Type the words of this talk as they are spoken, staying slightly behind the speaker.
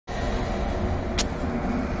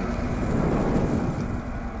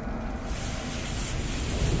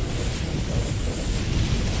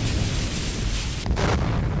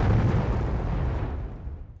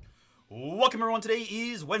number 1 today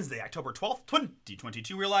is Wednesday, October 12th,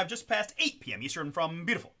 2022. We're live just past 8 p.m. Eastern from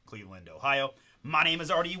beautiful Cleveland, Ohio. My name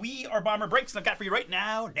is Artie. We are Bomber Breaks, and I've got for you right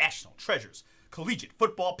now National Treasures Collegiate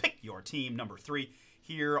Football. Pick your team number 3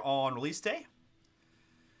 here on release day.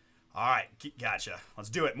 All right, gotcha.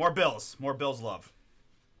 Let's do it. More Bills love.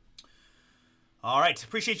 All right,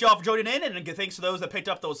 appreciate y'all for joining in, and thanks to those that picked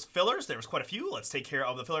up those fillers. There was quite a few. Let's take care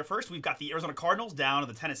of the filler first. We've got the Arizona Cardinals down to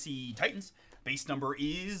the Tennessee Titans. Base number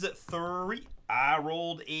is 3. I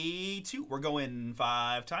rolled a 2. We're going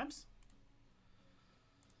 5 times.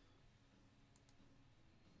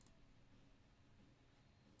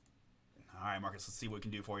 All right, Marcus, let's see what we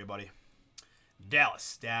can do for you, buddy.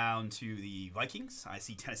 Dallas down to the Vikings. I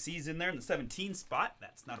see Tennessee's in there in the 17 spot.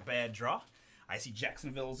 That's not a bad draw. I see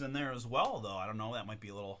Jacksonville's in there as well, though I don't know. That might be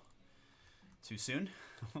a little too soon.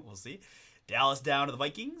 We'll see. Dallas down to the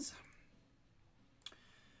Vikings.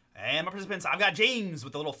 And my participants, I've got James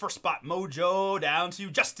with the little first spot mojo down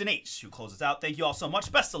to Justin H, who closes out. Thank you all so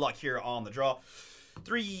much. Best of luck here on the draw.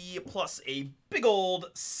 3 plus a big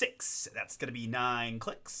old 6. That's going to be 9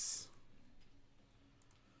 clicks.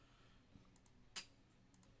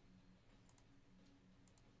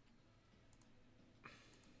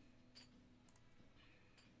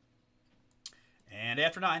 And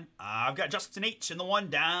after 9, I've got Justin H in the 1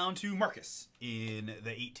 down to Marcus in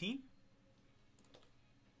the 18.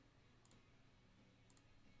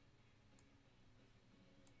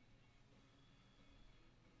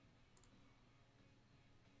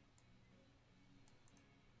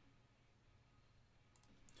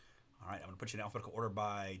 All right, I'm going to put you in alphabetical order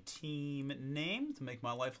by team name to make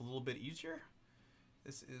my life a little bit easier.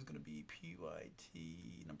 This is going to be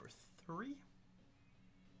PYT number 3.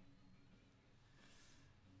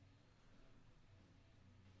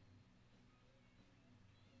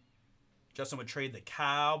 Justin would trade the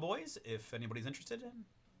Cowboys if anybody's interested in.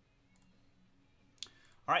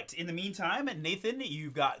 All right, in the meantime, Nathan,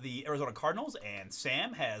 you've got the Arizona Cardinals, and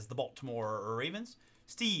Sam has the Baltimore Ravens.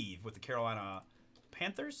 Steve with the Carolina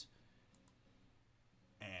Panthers.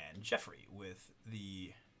 And Jeffrey with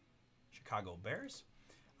the Chicago Bears.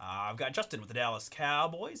 I've got Justin with the Dallas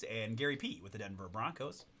Cowboys, and Gary P with the Denver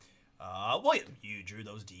Broncos. William, you drew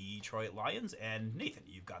those Detroit Lions, and Nathan,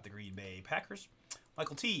 you've got the Green Bay Packers.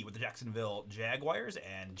 Michael T with the Jacksonville Jaguars,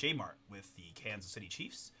 and J Mart with the Kansas City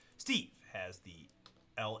Chiefs. Steve has the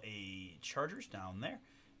LA Chargers down there,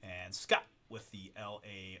 and Scott with the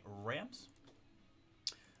LA Rams.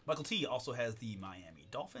 Michael T also has the Miami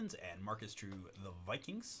Dolphins, and Marcus drew the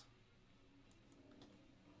Vikings.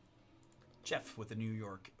 Jeff with the New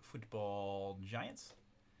York Football Giants,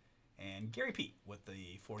 and Gary P with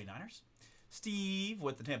the 49ers. Steve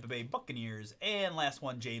with the Tampa Bay Buccaneers, and last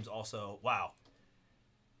one, James also. Wow.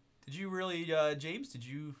 Did you really, James? Did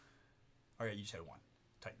you? Oh, yeah, you just had 1.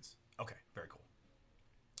 Titans. Okay, very cool.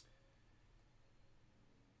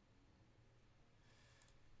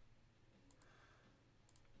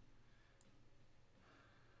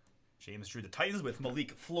 James drew the Titans with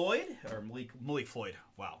Malik Floyd, or Malik Floyd.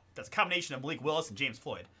 Wow, that's a combination of Malik Willis and James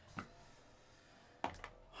Floyd.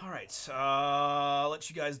 All right, let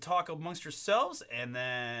you guys talk amongst yourselves, and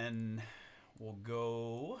then we'll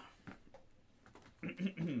go. Boom.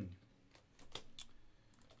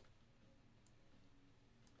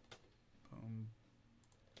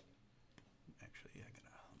 Actually, let me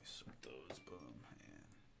sort those. Boom.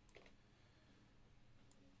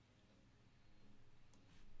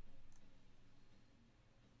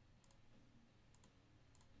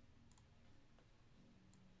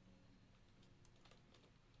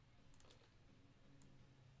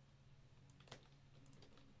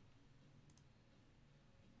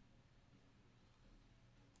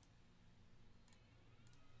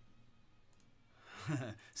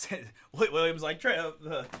 And Williams like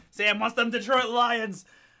Sam wants them Detroit Lions.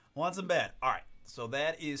 Wants them bad. All right, so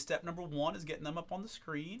that is step number 1, is getting them up on the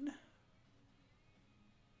screen.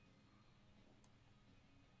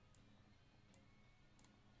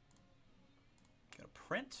 Got a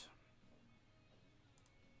print.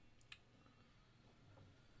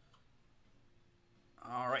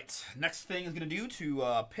 All right, next thing is going to do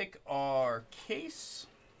to pick our case.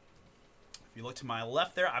 If you look to my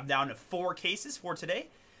left there, I'm down to 4 cases for today.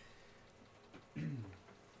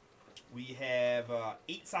 We have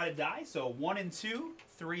 8-sided die, so 1 and 2,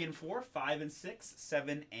 3 and 4, 5 and 6,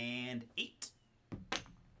 7 and 8.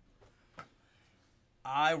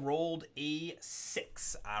 I rolled a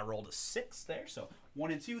 6. I rolled a 6 there, so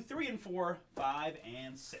 1 and 2, 3 and 4, 5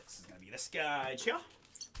 and 6 is going to be this guy, here.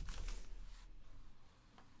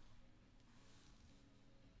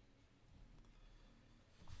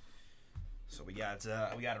 So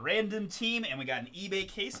we got a random team and we got an eBay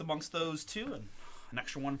case amongst those two, and an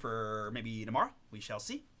extra one for maybe tomorrow. We shall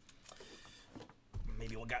see.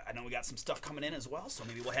 Maybe I know we got some stuff coming in as well, so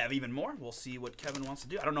maybe we'll have even more. We'll see what Kevin wants to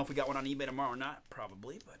do. I don't know if we got one on eBay tomorrow or not,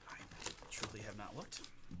 probably, but I truly have not looked.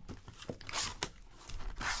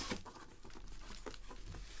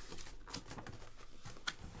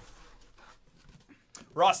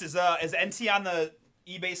 Ross, is NT on the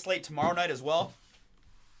eBay slate tomorrow night as well?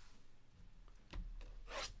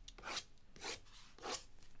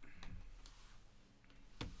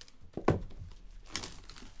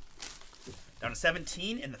 Down to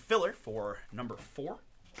 17 in the filler for number 4.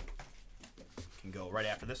 Can go right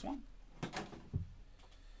after this one.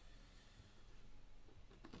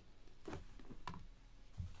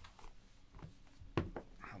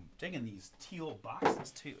 I'm digging these teal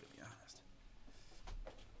boxes too, to be honest.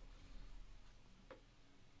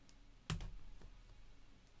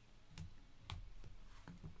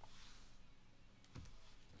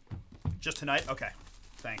 Just tonight? Okay.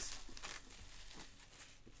 Thanks.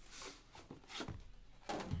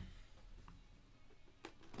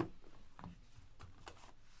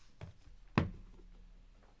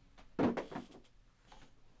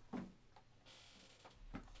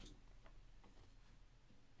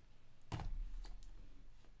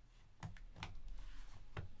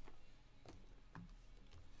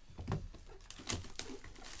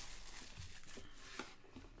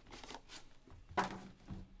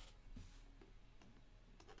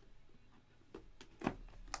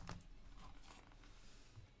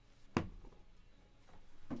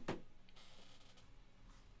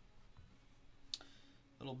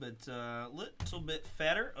 Little bit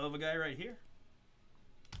fatter of a guy right here.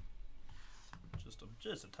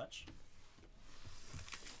 Just a touch.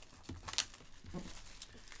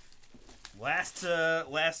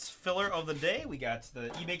 Last filler of the day, we got the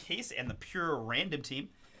eBay case and the pure random team.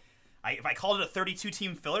 If I called it a 32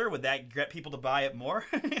 team filler, would that get people to buy it more?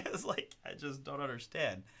 It's like, I just don't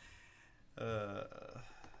understand.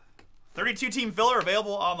 32 team filler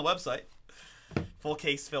available on the website. Full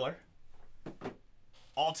case filler.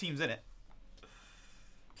 All teams in it.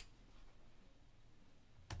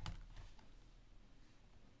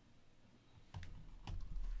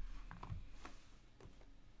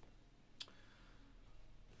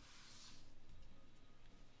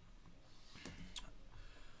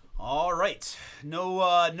 All right.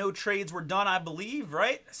 No trades were done, I believe,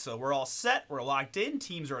 right? So we're all set. We're locked in.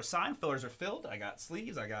 Teams are assigned. Fillers are filled. I got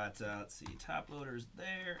sleeves. I got, let's see, top loaders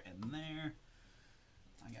there and there.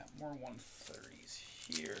 I got more 130s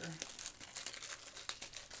here.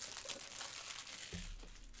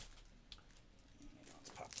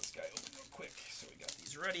 Let's pop this guy open real quick so we got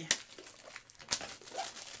these ready.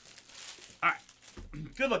 All right.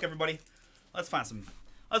 Good luck, everybody. Let's find some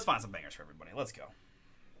bangers for everybody. Let's go.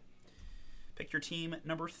 Pick your team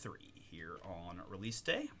number 3 here on release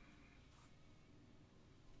day.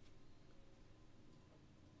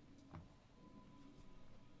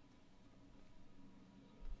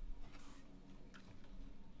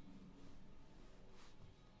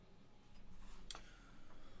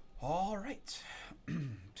 All right.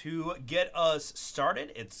 To get us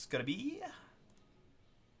started, it's going to be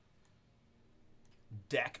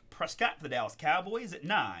Dak Prescott for the Dallas Cowboys at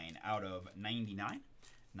 9 out of 99.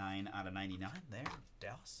 9 out of 99 there,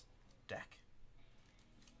 Dallas. Dak.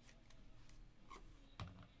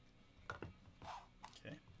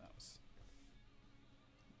 Okay, that was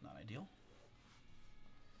not ideal.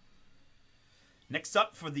 Next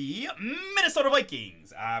up for the Minnesota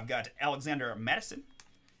Vikings, I've got Alexander Madison.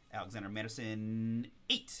 Alexander Madison,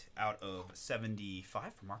 8 out of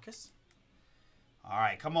 75 for Marcus. All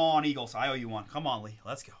right, come on, Eagles. I owe you one. Come on, Lee.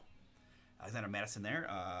 Let's go. Alexander Madison there,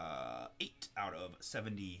 8 out of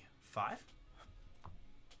 75.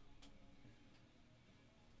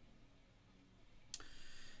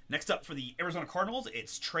 Next up for the Arizona Cardinals,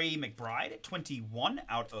 it's Trey McBride at 21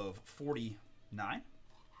 out of 49.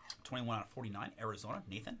 21 out of 49, Arizona.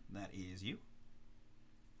 Nathan, that is you.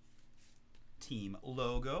 Team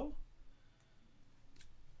logo.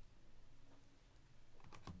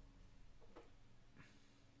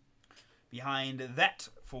 Behind that,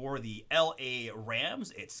 for the LA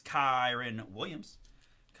Rams, it's Kyren Williams.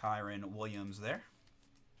 Kyren Williams there.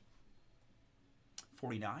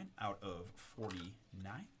 49 out of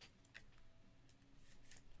 49.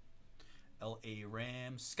 LA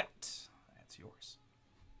Rams, Scott. That's yours.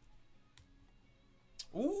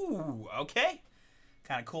 Ooh, okay.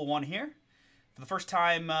 Kind of cool one here. For the first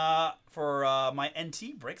time for my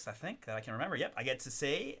NT breaks, I think, that I can remember. Yep, I get to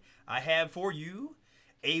say I have for you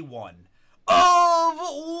a 1 of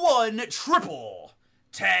 1 triple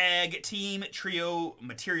Tag Team Trio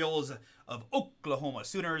Materials of Oklahoma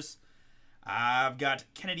Sooners. I've got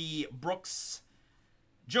Kennedy Brooks,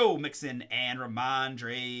 Joe Mixon, and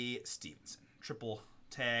Ramondre Stevenson. Triple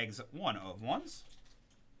tags, 1 of 1s.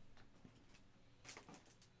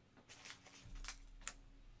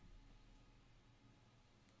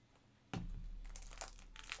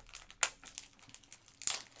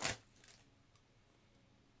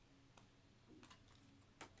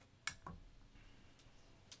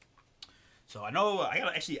 So I know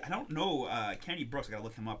I don't know Kennedy Brooks. I gotta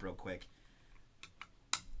look him up real quick.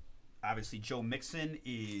 Obviously, Joe Mixon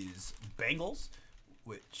is Bengals,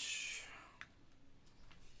 which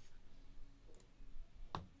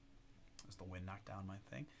as the wind knocked down my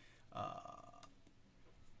thing.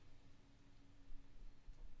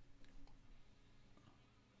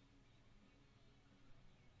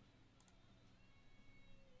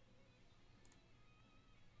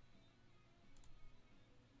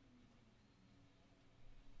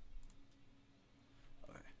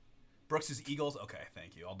 Brooks is Eagles. Okay,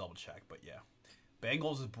 thank you. I'll double check, but yeah.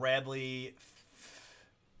 Bengals is Bradley.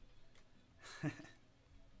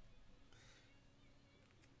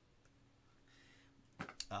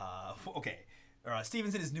 Okay.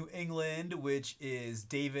 Stevenson is New England, which is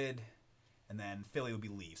David, and then Philly would be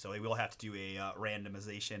Lee. So we will have to do a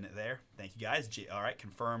randomization there. Thank you guys. All right,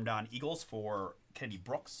 confirmed on Eagles for Kennedy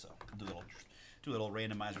Brooks. So do a little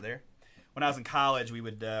randomizer there. When I was in college, we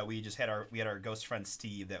had our ghost friend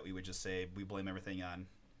Steve that we would just say we blame everything on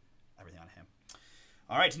him.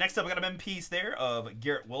 All right, next up, I got an piece there of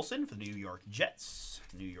Garrett Wilson for the New York Jets.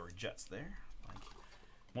 New York Jets there.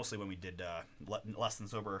 Mostly when we did less than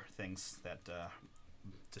sober things that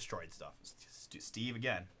destroyed stuff. Steve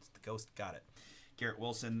again, the ghost got it. Garrett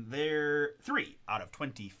Wilson there, 3 out of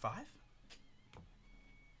 25.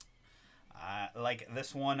 I like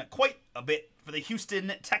this one quite a bit for the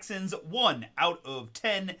Houston Texans. 1 out of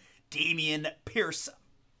 10. Damian Pierce.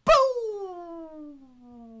 Boom!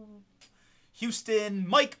 Houston,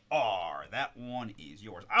 Mike R. That one is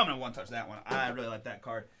yours. I'm going to one-touch that one. I really like that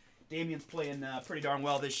card. Damian's playing pretty darn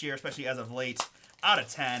well this year, especially as of late. Out of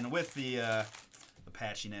 10 with the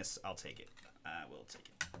patchiness. I'll take it. I will take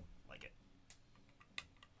it. Like it.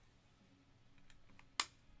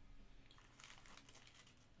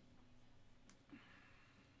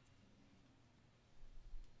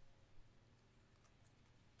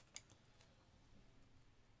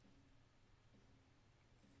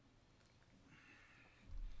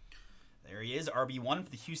 There he is, RB1 for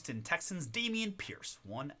the Houston Texans, Damian Pierce.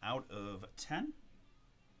 1 out of 10.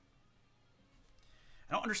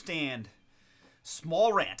 I don't understand.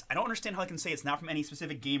 Small rant. I don't understand how I can say it's not from any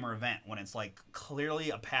specific game or event when it's like clearly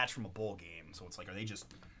a patch from a bowl game. So it's like, are they just,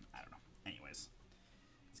 I don't know. Anyways,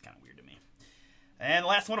 it's kind of weird to me. And the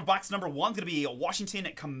last one of box number 1 is going to be Washington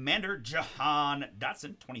Commander Jahan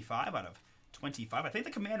Dotson, 25 out of 25. I think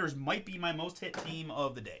the Commanders might be my most hit team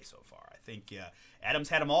of the day so far. I think Adams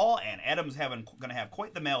had them all, and Adams going to have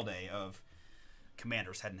quite the mail day of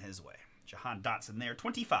Commanders heading his way. Jahan Dotson there,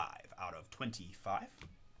 25 out of 25.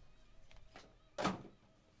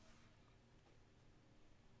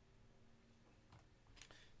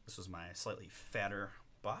 This was my slightly fatter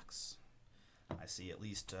box. I see at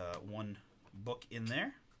least one book in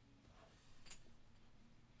there.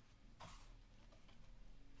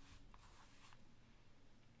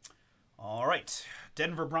 All right,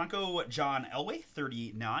 Denver Bronco John Elway,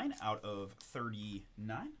 39 out of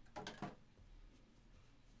 39. I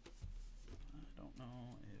don't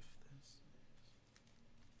know if this is...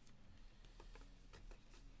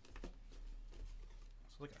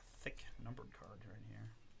 It's like a thick numbered card right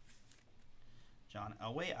here. John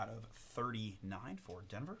Elway out of 39 for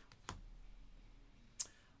Denver.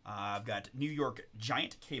 I've got New York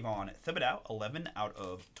Giant Kayvon Thibodeau, 11 out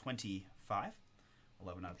of 25.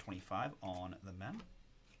 11 out of 25 on the men.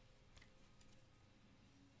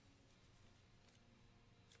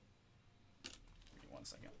 Give me 1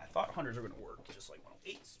 second. I thought 100s were going to work just like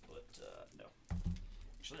 108s, but no.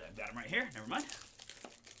 Actually, I've got them right here. Never mind.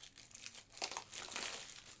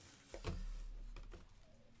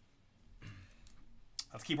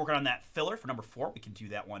 Let's keep working on that filler for number 4. We can do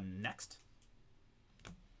that one next.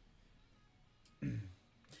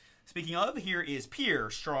 Speaking of, here is Pierre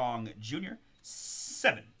Strong Jr.,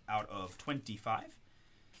 7 out of 25. I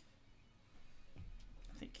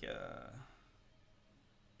think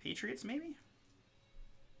Patriots maybe.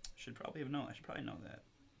 Should probably have known. I should probably know that.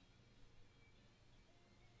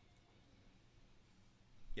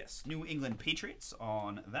 Yes, New England Patriots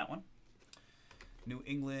on that one. New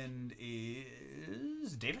England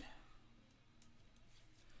is David.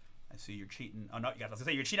 I see you're cheating. Oh no, you got. I was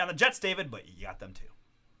gonna say you're cheating on the Jets, David, but you got them too.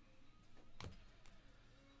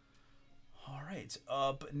 right,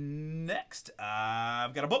 up next,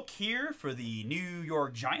 I've got a book here for the New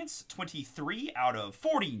York Giants. 23 out of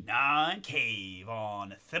 49.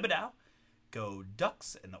 Kayvon Thibodeau. Go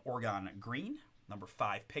Ducks in the Oregon Green. Number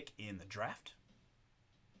 5 pick in the draft.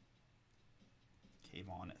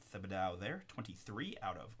 Kayvon Thibodeau there. 23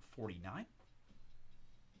 out of 49.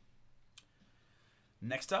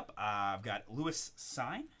 Next up, I've got Lewis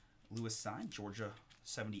Sign. Lewis Sign, Georgia,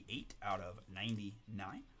 78 out of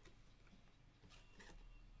 99.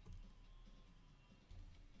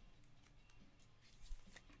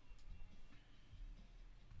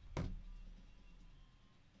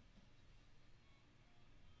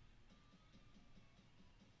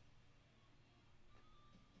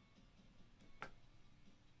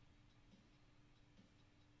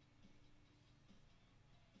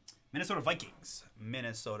 Minnesota Vikings.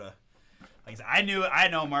 Minnesota Vikings. I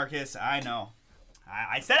know, Marcus. I know.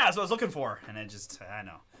 I said that's what I was looking for, and it just, I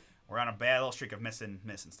know. We're on a bad little streak of missing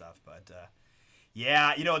stuff. But,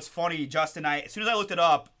 yeah, you know, it's funny, Justin. As soon as I looked it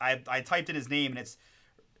up, I typed in his name, and it's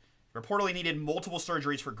reportedly needed multiple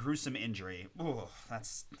surgeries for gruesome injury. Ooh,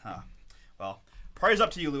 that's, well, prayers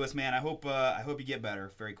up to you, Lewis, man. I hope you get better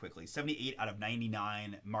very quickly. 78 out of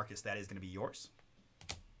 99. Marcus, that is going to be yours.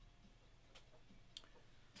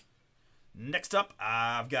 Next up,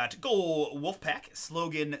 I've got Go Wolfpack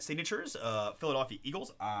slogan signatures. Philadelphia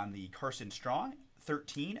Eagles on the Carson Strong.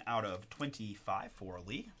 13 out of 25 for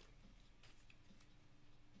Lee.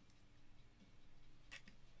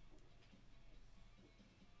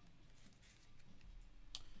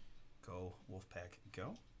 Go Wolfpack,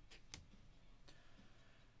 go.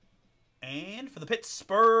 And for the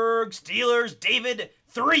Pittsburgh Steelers, David,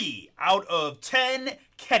 3 out of 10.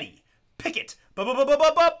 Kenny Pickett. Boom!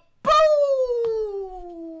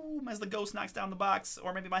 As the ghost knocks down the box,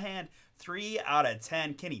 or maybe my hand. 3 out of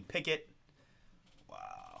 10. Kenny Pickett.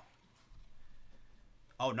 Wow.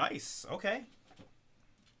 Oh, nice. Okay.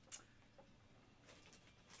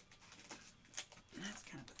 That's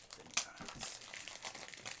kind of a thin cards.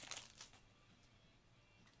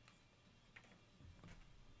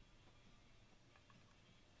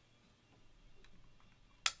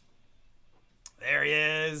 There he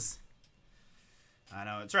is. I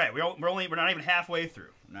know, it's right. We're not even halfway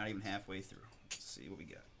through. We're not even halfway through. Let's see what we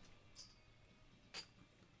got.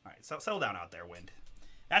 All right, so settle down out there, Wind.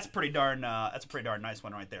 That's a pretty darn nice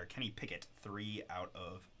one right there. Kenny Pickett, 3 out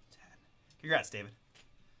of 10. Congrats, David.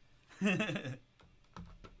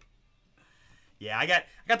 Yeah, I got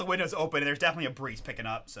the windows open, and there's definitely a breeze picking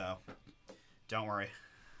up, so don't worry.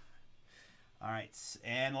 All right,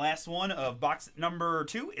 and the last one of box number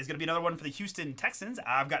 2 is going to be another one for the Houston Texans.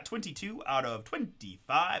 I've got 22 out of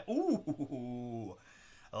 25. Ooh,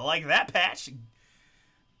 I like that patch.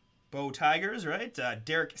 Bo Tigers, right?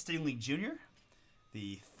 Derek Stingley Jr.,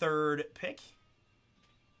 the 3rd pick.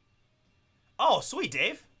 Oh, sweet,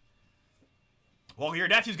 Dave. Well, your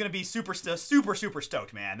nephew's going to be super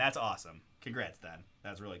stoked, man. That's awesome. Congrats, then.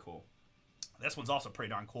 That's really cool. This one's also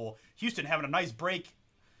pretty darn cool. Houston having a nice break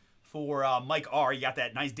for Mike R. You got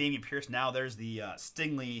that nice Dameon Pierce. Now there's the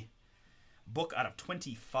Stingley book out of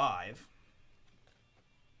 25.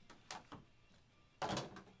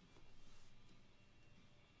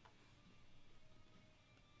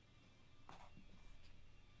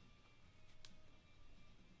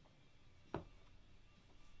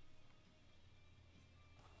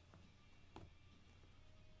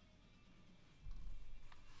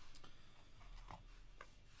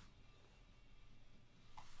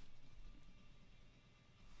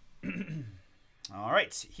 All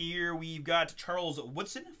right, here we've got Charles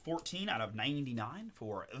Woodson, 14 out of 99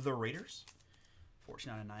 for the Raiders.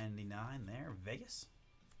 14 out of 99 there, Vegas.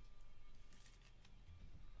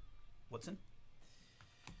 Woodson.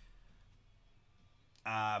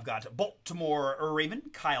 I've got Baltimore Raven,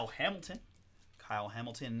 Kyle Hamilton. Kyle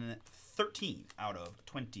Hamilton, 13 out of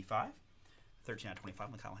 25. 13 out of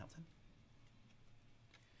 25 on Kyle Hamilton.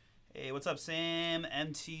 Hey, what's up, Sam?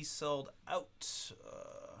 MT sold out.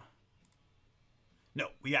 No,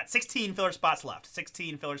 we got 16 filler spots left.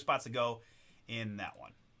 16 filler spots to go in that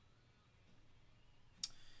one.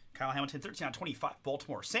 Kyle Hamilton, 13 out of 25.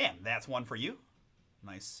 Baltimore. Sam, that's one for you.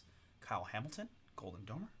 Nice Kyle Hamilton, Golden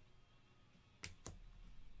Domer.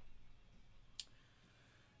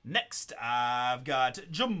 Next, I've got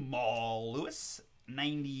Jamal Lewis,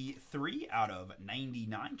 93 out of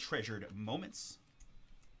 99. Treasured Moments.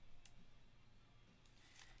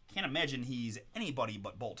 Can't imagine he's anybody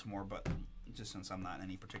but Baltimore, but just since I'm not in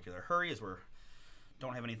any particular hurry, as we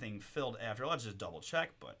don't have anything filled after, let's just double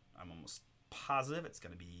check, but I'm almost positive it's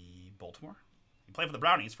going to be Baltimore. He played for the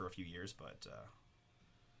Brownies for a few years, but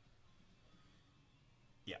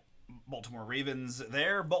yeah, Baltimore Ravens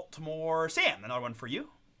there. Baltimore Sam, another one for you.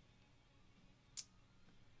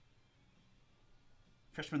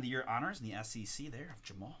 Freshman of the Year honors in the SEC there of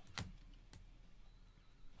Jamal.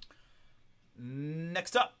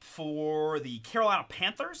 Next up for the Carolina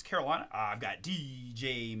Panthers. Carolina, I've got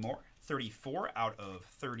DJ Moore, 34 out of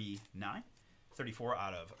 39. 34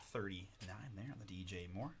 out of 39 there on the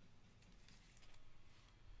DJ Moore.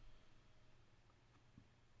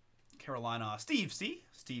 Carolina, Steve C.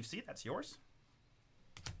 Steve C, that's yours.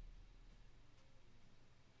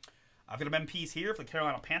 I've got a MPs here for the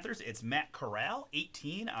Carolina Panthers. It's Matt Corral,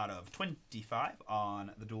 18 out of 25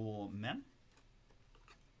 on the dual men.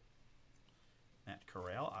 Matt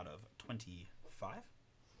Corral out of 25.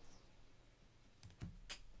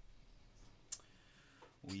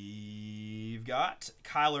 We've got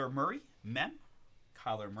Kyler Murray, men.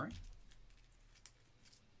 Kyler Murray.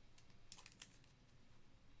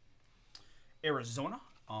 Arizona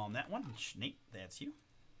on that one. Nate, that's you.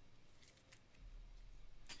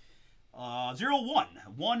 0-1.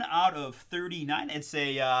 1 out of 39. It's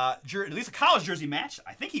a at least a college jersey match.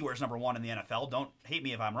 I think he wears number 1 in the NFL. Don't hate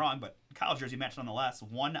me if I'm wrong, but college jersey match nonetheless.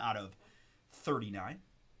 1 out of 39.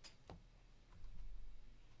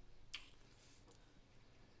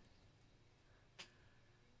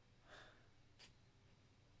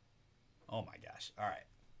 Oh my gosh. All right.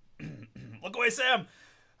 Look away, Sam.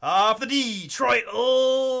 For the Detroit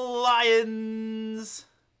Lions.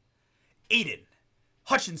 Aiden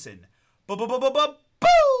Hutchinson. Boom!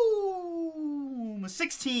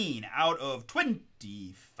 16 out of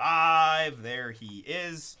 25. There he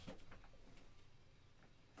is.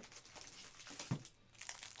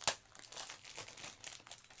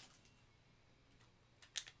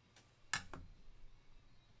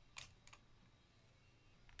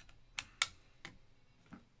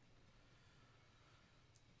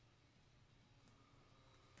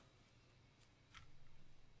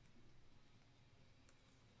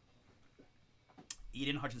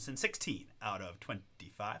 Eden Hutchinson, 16 out of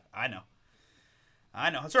 25. I know.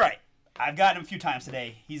 That's all right. I've gotten him a few times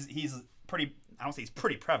today. He's pretty. I don't say he's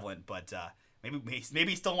pretty prevalent, but maybe he's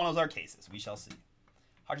still one of those cases. We shall see.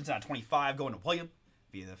 Hutchinson at 25, going to William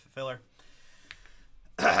via the filler.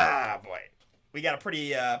 Ah, boy, we got a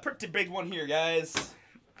pretty big one here, guys.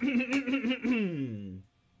 From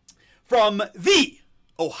the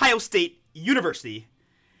Ohio State University,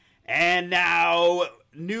 and now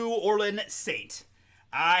New Orleans Saint.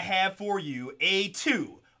 I have for you a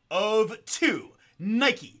 2 of 2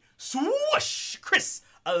 Nike swoosh Chris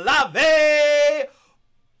Olave.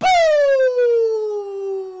 Boom!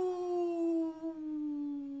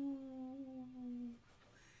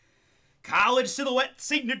 College silhouette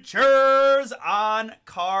signatures on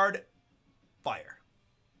card fire.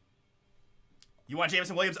 You want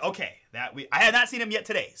Jameson Williams? Okay, I had not seen him yet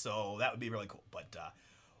today, so that would be really cool. But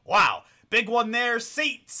wow. Big one there,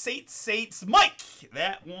 Saints. Mike,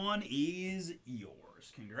 that one is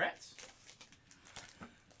yours. Congrats.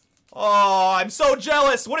 Oh, I'm so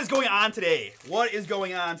jealous. What is going on today?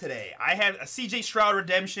 I had a CJ Stroud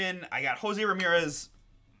redemption. I got Jose Ramirez.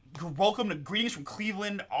 Welcome to Greetings from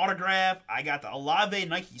Cleveland autograph. I got the Olave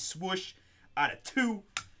Nike swoosh out of 2.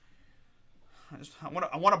 I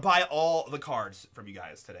want to buy all the cards from you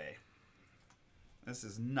guys today. This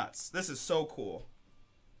is nuts. This is so cool.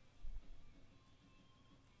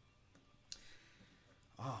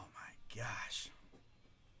 Oh my gosh.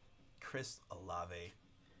 Chris Olave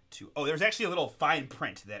 2. Oh, there's actually a little fine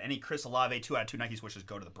print that any Chris Olave 2 out of 2 Nike swishes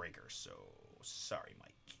go to the breakers. So, sorry,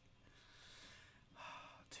 Mike.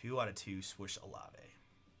 2 out of 2 swoosh Olave.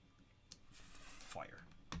 Fire.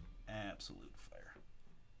 Absolute fire.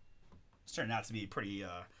 It's turning out to be pretty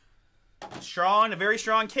strong, a very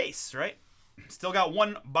strong case, right? Still got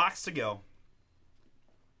one box to go.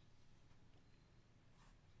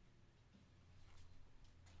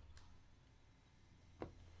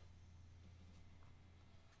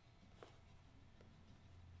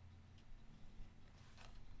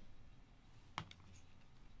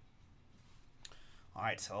 All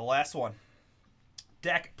right, so the last one.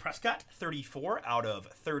 Dak Prescott, 34 out of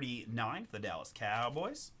 39 for the Dallas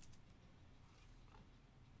Cowboys.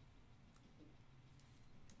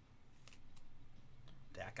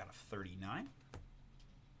 Dak out of 39.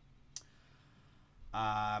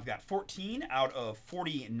 I've got 14 out of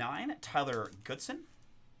 49, Tyler Goodson.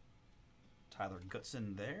 Tyler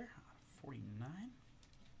Goodson there, 49.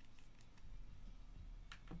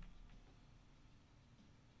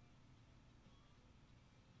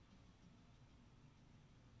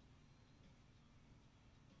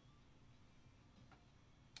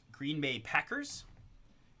 Green Bay Packers.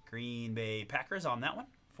 Green Bay Packers on that one.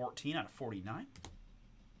 14 out of 49.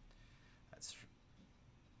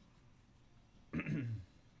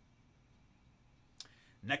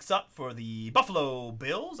 Next up for the Buffalo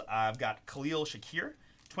Bills, I've got Khalil Shakir,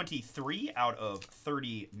 23 out of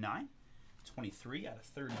 39. 23 out of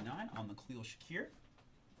 39 on the Khalil Shakir.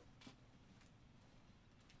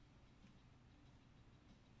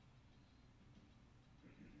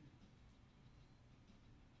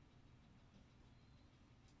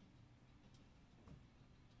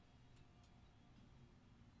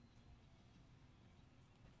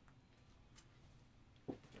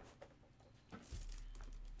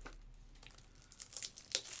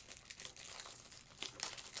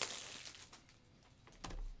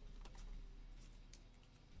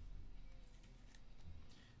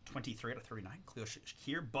 '23 out of 39. Khalil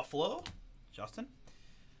Shakir, Buffalo. Justin.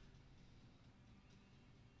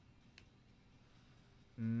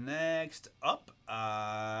 Next up,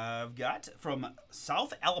 I've got from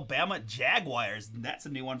South Alabama Jaguars. That's a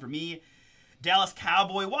new one for me. Dallas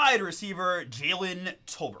Cowboy wide receiver Jalen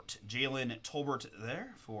Tolbert. Jalen Tolbert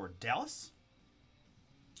there for Dallas.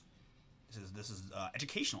 This is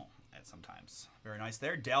educational at sometimes. Very nice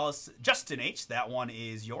there. Dallas Justin H. That one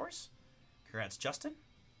is yours. Congrats, Justin.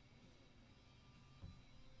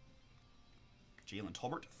 Jalen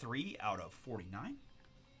Tolbert, 3 out of 49.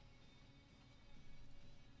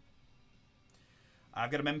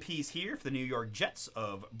 I've got them MPs here for the New York Jets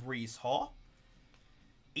of Breece Hall.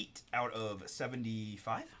 8 out of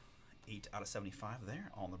 75. 8 out of 75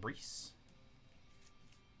 there on the Breece.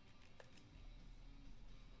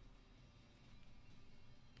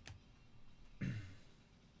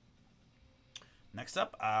 Next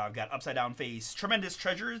up, I've got Upside Down Face Tremendous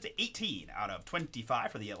Treasures, 18 out of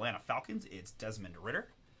 25 for the Atlanta Falcons. It's Desmond Ridder.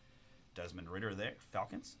 Desmond Ridder there,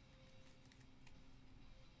 Falcons.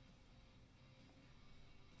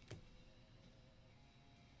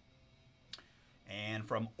 And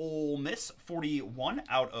from Ole Miss, 41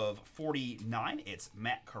 out of 49, it's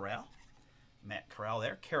Matt Corral. Matt Corral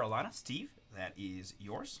there, Carolina. Steve, that is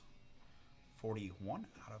yours. 41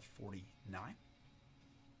 out of 49.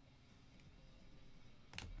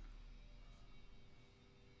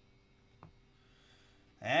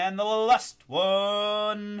 And the last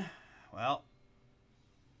one, well,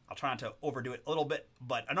 I'll try not to overdo it a little bit,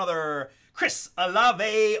 but another Chris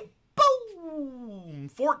Olave, boom!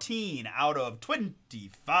 14 out of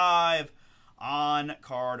 25 on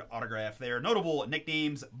card autograph there. Notable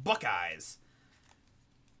nicknames, Buckeyes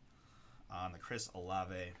on the Chris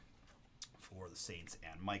Olave for the Saints.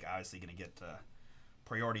 And Mike obviously going to get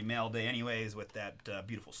priority mail day anyways with that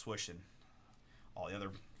beautiful swoosh and all the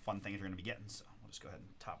other fun things you're going to be getting, so just go ahead and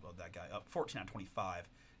top load that guy up. 14 out of 25,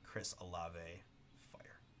 Chris Olave,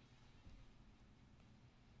 fire.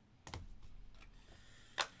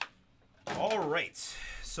 All right,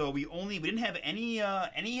 so we didn't have any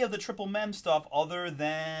of the triple mem stuff other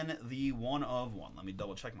than the 1 of 1. Let me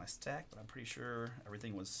double check my stack, but I'm pretty sure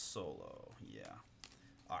everything was solo. Yeah.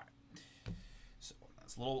 All right. So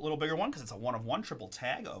that's a little bigger one because it's a 1 of 1 triple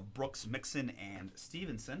tag of Brooks, Mixon, and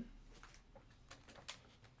Stevenson.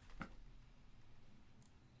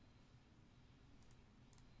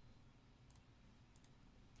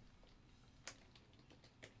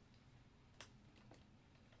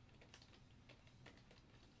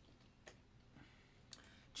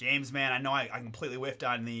 James, man, I know I completely whiffed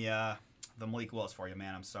on the Malik Willis for you,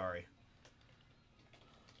 man. I'm sorry.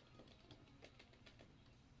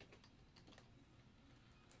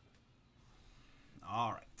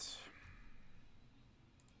 All right.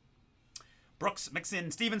 Brooks, Mixon,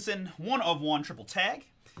 Stevenson, 1 of 1 triple tag.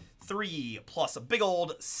 3 plus a big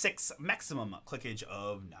old 6 maximum clickage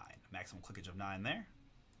of 9. Maximum clickage of 9 there.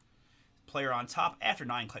 Player on top after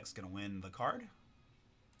 9 clicks going to win the card.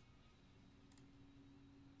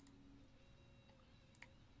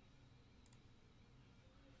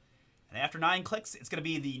 And after 9 clicks, it's going to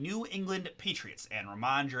be the New England Patriots and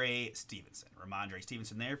Ramondre Stevenson. Ramondre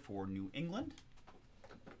Stevenson there for New England.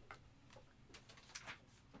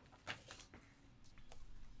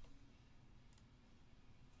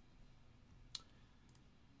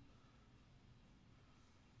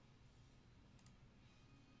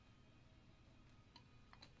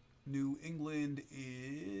 New England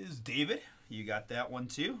is David. You got that one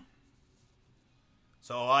too.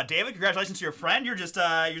 So, David, congratulations to your friend. You're just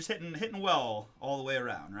hitting well all the way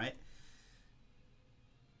around, right?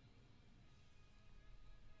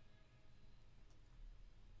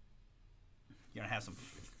 You're gonna have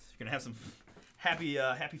some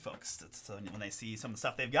happy folks. That's when they see some of the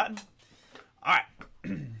stuff they've gotten. All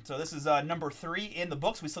right. So this is number 3 in the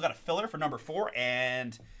books. We still got a filler for number 4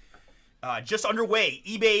 and just underway.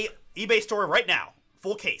 eBay store right now.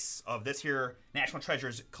 Full case of this here National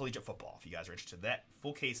Treasures Collegiate Football. If you guys are interested in that,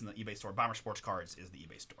 full case in the eBay store. Bomber Sports Cards is the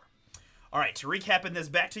eBay store. All right, to recapping this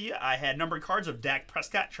back to you, I had numbered cards of Dak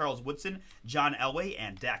Prescott, Charles Woodson, John Elway,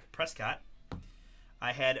 and Dak Prescott.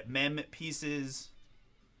 I had mem pieces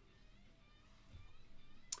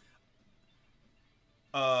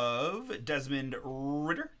of Desmond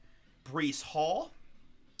Ridder, Breece Hall,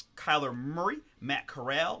 Kyler Murray, Matt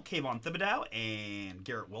Corral, Kayvon Thibodeau, and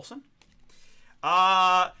Garrett Wilson.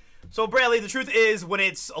 So Bradley, the truth is, when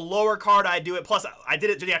it's a lower card, I do it. Plus, I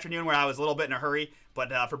did it in the afternoon where I was a little bit in a hurry.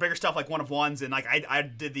 But for bigger stuff like one of ones, and like I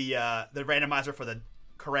did the randomizer for the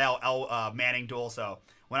Corral Manning duel. So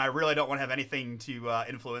when I really don't want to have anything to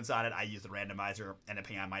influence on it, I use the randomizer, and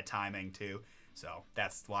depending on my timing too. So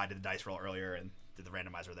that's why I did the dice roll earlier and did the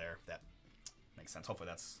randomizer there. If that makes sense. Hopefully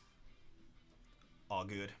that's all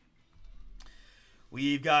good.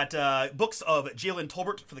 We've got books of Jalen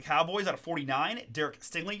Tolbert for the Cowboys out of 49, Derek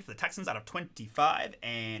Stingley for the Texans out of 25,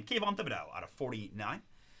 and Kayvon Thibodeau out of 49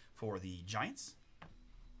 for the Giants.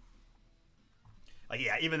 Like,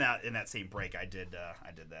 yeah, even that in that same break, I did the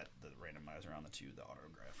randomizer on the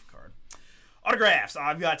autograph card. Autographs.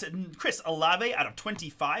 I've got Chris Olave out of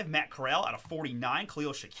 25, Matt Corral out of 49,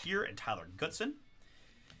 Khalil Shakir and Tyler Goodson.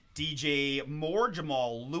 DJ Moore,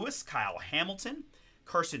 Jamal Lewis, Kyle Hamilton,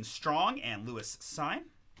 Carson Strong, and Lewis Sine.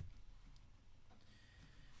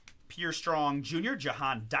 Pierre Strong Jr.,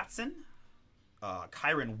 Jahan Dotson,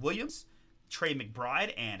 Kyron Williams, Trey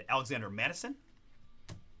McBride, and Alexander Madison.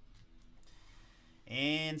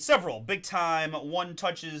 And several big-time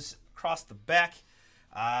one-touches across the back.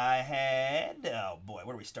 I had, oh boy,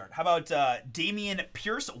 where do we start? How about Damian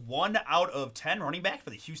Pierce, 1 out of 10 running back for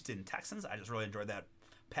the Houston Texans. I just really enjoyed that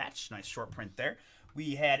patch. Nice short print there.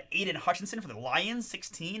 We had Aiden Hutchinson for the Lions,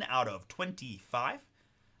 16 out of 25.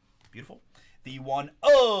 Beautiful. The 1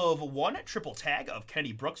 of 1 triple tag of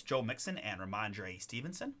Kennedy Brooks, Joe Mixon, and Ramondre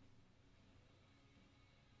Stevenson.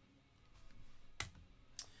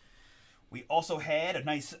 We also had a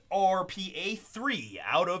nice RPA 3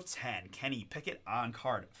 out of 10. Kenny Pickett on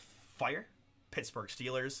card fire. Pittsburgh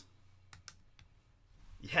Steelers.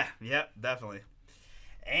 Yeah, definitely.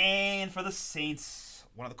 And for the Saints,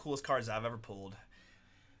 one of the coolest cards I've ever pulled.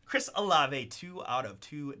 Chris Olave, 2 out of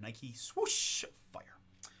 2 Nike swoosh fire.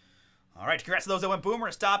 All right, congrats to those that went boom. We're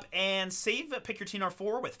going to stop and save. Pick your team number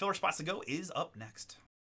 4 with filler spots to go is up next.